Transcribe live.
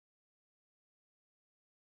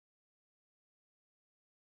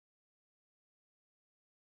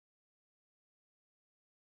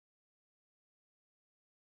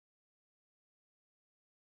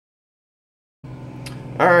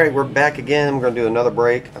Alright, we're back again. We're going to do another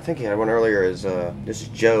break. I think he had one earlier. This is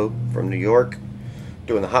Joe from New York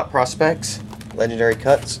doing the Hot Prospects, Legendary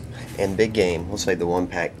Cuts, and Big Game. We'll save the one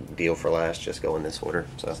pack deal for last, just go in this order.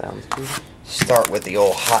 So sounds good. Start with the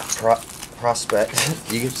old Hot Prospect.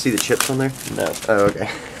 You can see the chips on there? No. Oh, okay.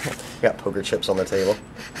 Got poker chips on the table.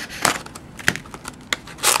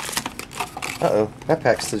 Uh-oh, that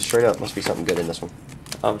pack stood straight up. Must be something good in this one.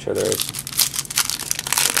 I'm sure there is.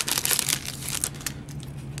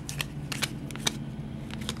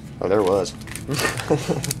 Oh, there was.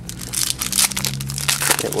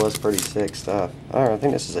 It was pretty sick stuff. Alright, I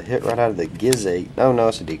think this is a hit right out of the Giz 8. Oh, no,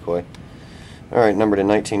 it's a decoy. Alright, numbered in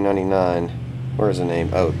 1999. Where's the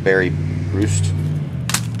name? Oh, Barry Roost.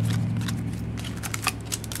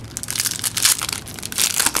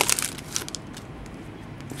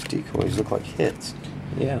 These decoys look like hits.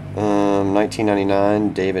 Yeah.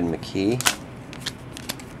 1999, David McKee.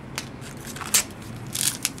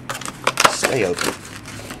 Stay open.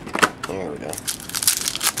 There we go.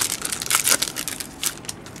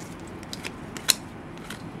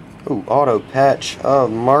 Ooh, auto patch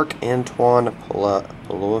of Marc-Antoine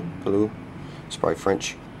Pelou. It's probably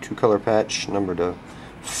French. 2-color patch, number to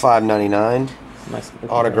 5.99. Nice.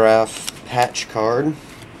 Autograph patch card.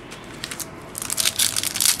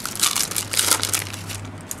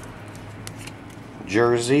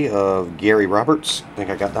 Jersey of Gary Roberts. I think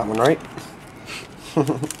I got that one right.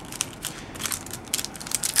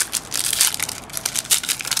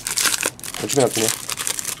 What you been up to, man?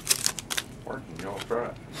 Working, y'all try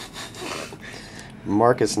it.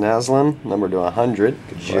 Marcus Naslin, number to 100,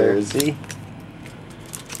 Jersey.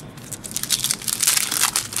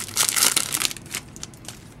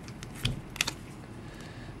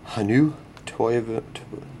 Hanu Toiv.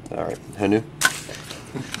 Alright, Hanu.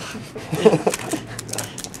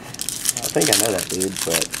 I think I know that dude,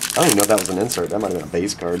 but I don't even know if that was an insert. That might have been a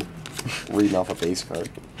base card. Reading off a base card.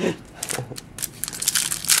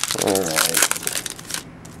 Alright.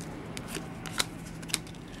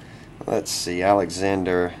 Let's see.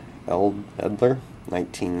 Alexander Edler,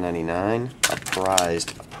 1999. A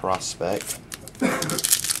prized prospect.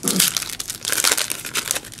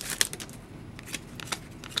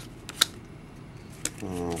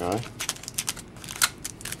 Okay.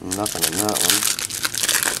 Nothing in that one.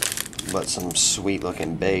 But some sweet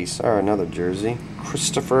looking base. Alright, another jersey.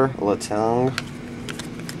 Christopher Letang.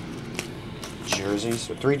 Jerseys.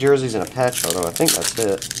 So 3 jerseys and a patch photo. I think that's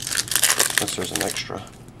it. Unless there's an extra.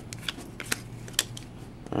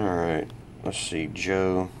 Alright. Let's see.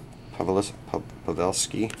 Joe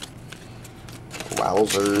Pavelski.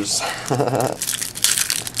 Wowzers.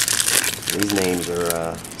 These names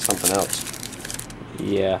are something else.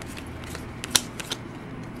 Yeah.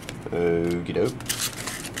 Okie doke.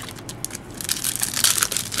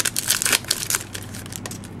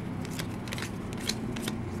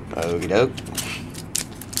 Okie doke.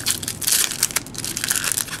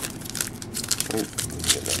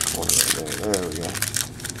 Get that corner right there. There we go.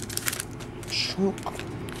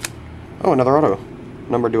 Oh, another auto.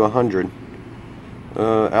 Numbered to 100.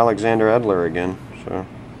 Alexander Edler again. So.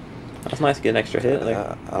 That's nice to get an extra hit. Like,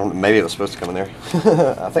 I don't. Maybe it was supposed to come in there.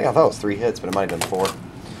 I thought it was 3 hits, but it might have been 4.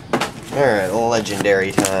 All right,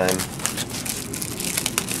 legendary time.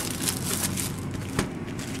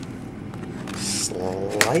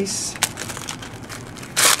 Slice.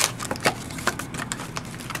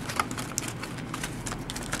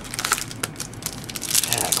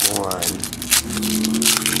 Pack 1.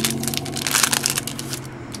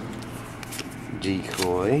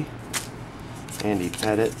 Decoy. Andy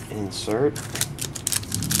Pettit insert.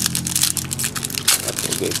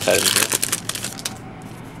 that's a good cut in here.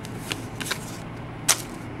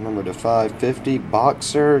 Number to 550,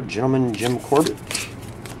 boxer, Gentleman Jim Corbett.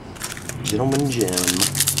 Gentleman Jim.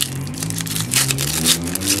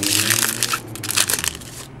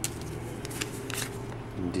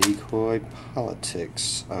 Decoy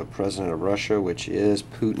politics. President of Russia, which is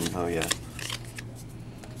Putin. Oh, yeah.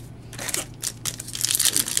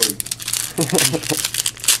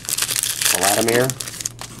 Vladimir.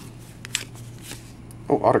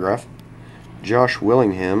 Oh, autograph. Josh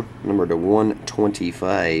Willingham, number to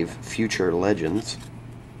 125, Future Legends.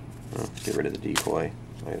 Oh, get rid of the decoy.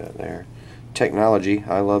 Lay that there. Technology,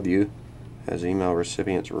 I love you. Has email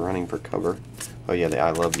recipients running for cover. Oh yeah, the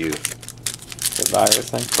I love you. The virus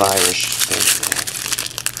thing. Virus thing.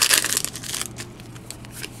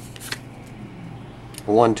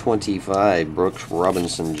 125, Brooks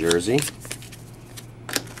Robinson jersey.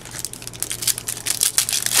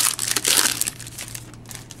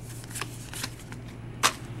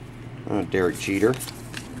 Derek Jeter,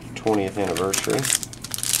 20th anniversary.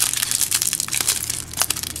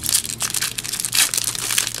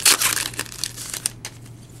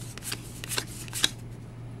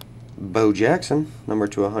 Bo Jackson, number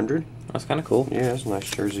to 100. That's kind of cool. Yeah, that's a nice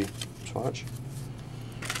jersey swatch.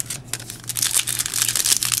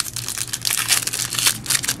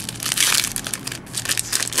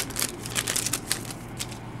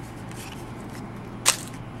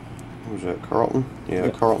 Who's that, Carlton? Yeah,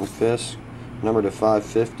 Yep. Carlton Fisk. Number to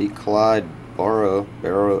 550, Clyde Barrow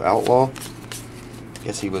Outlaw.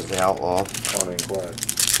 Guess he was the outlaw. Bonnie and Clyde.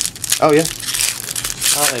 Oh, yeah.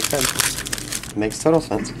 Oh, makes sense. Makes total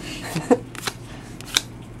sense.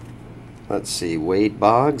 Let's see, Wade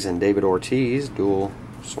Boggs and David Ortiz, dual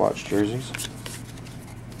swatch jerseys.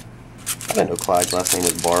 I didn't know Clyde's last name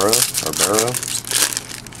was Barrow, or Barrow.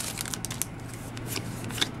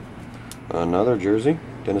 Another jersey,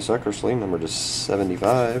 Dennis Eckersley, number to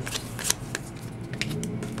 75.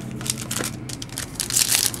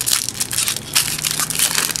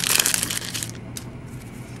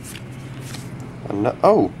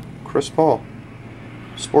 Oh, Chris Paul,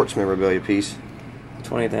 sports memorabilia piece.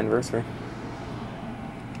 20th anniversary.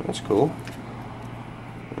 That's cool.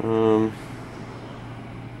 I don't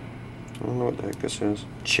know what the heck this is.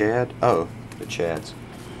 Chad? Oh, the Chads.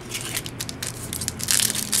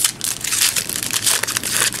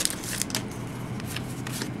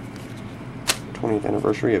 '20th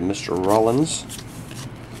anniversary of Mr. Rollins.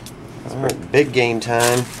 All right, big game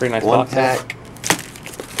time. Pretty nice One box set. pack.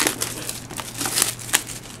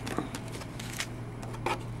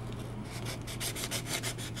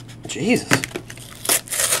 Jesus.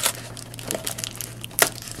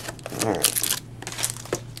 Alright.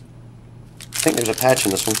 I think there's a patch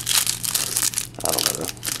in this one. I don't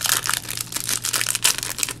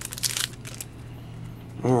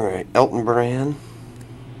know. Alright, Elton Brand.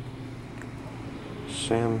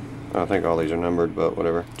 Sam. I think all these are numbered, but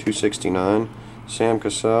whatever. 269. Sam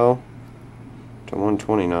Cassell to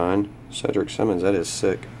 129. Cedric Simmons, that is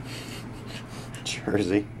sick.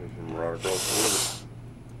 Jersey. From right across the river.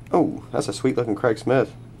 Oh, that's a sweet looking Craig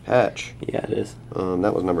Smith patch. Yeah, it is.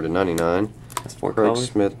 That was numbered to 99. That's 4 Craig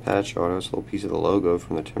colors. Smith patch auto. It's a little piece of the logo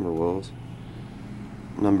from the Timberwolves.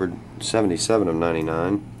 Numbered 77 of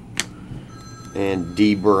 99. And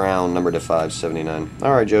D Brown, numbered to 579.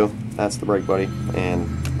 All right, Joe. That's the break, buddy. And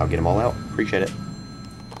I'll get them all out. Appreciate it.